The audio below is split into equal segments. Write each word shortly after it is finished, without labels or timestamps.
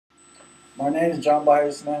My name is John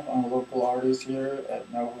Bahe. I'm a local artist here at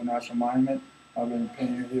Navajo National Monument. I've been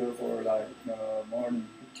painting here for like more than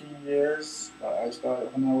 15 years. I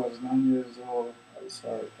started when I was 9 years old. I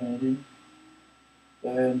started painting.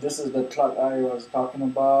 And this is the clock I was talking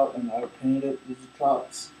about, and I painted these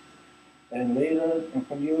clocks. And later,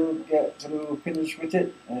 when you get to finish with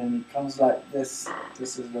it, and it comes like this.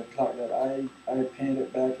 This is the clock that I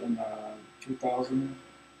painted back in 2000,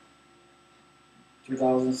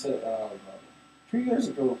 2000, 3 years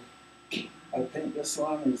ago. I think this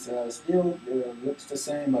one is still looks the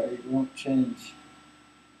same, but it won't change.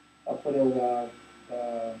 I put the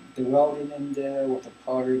welding in there with the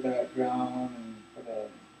pottery background and put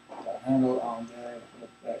a handle on there. Put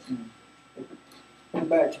it back in, put it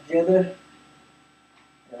back together,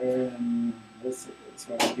 and that's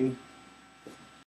what I do.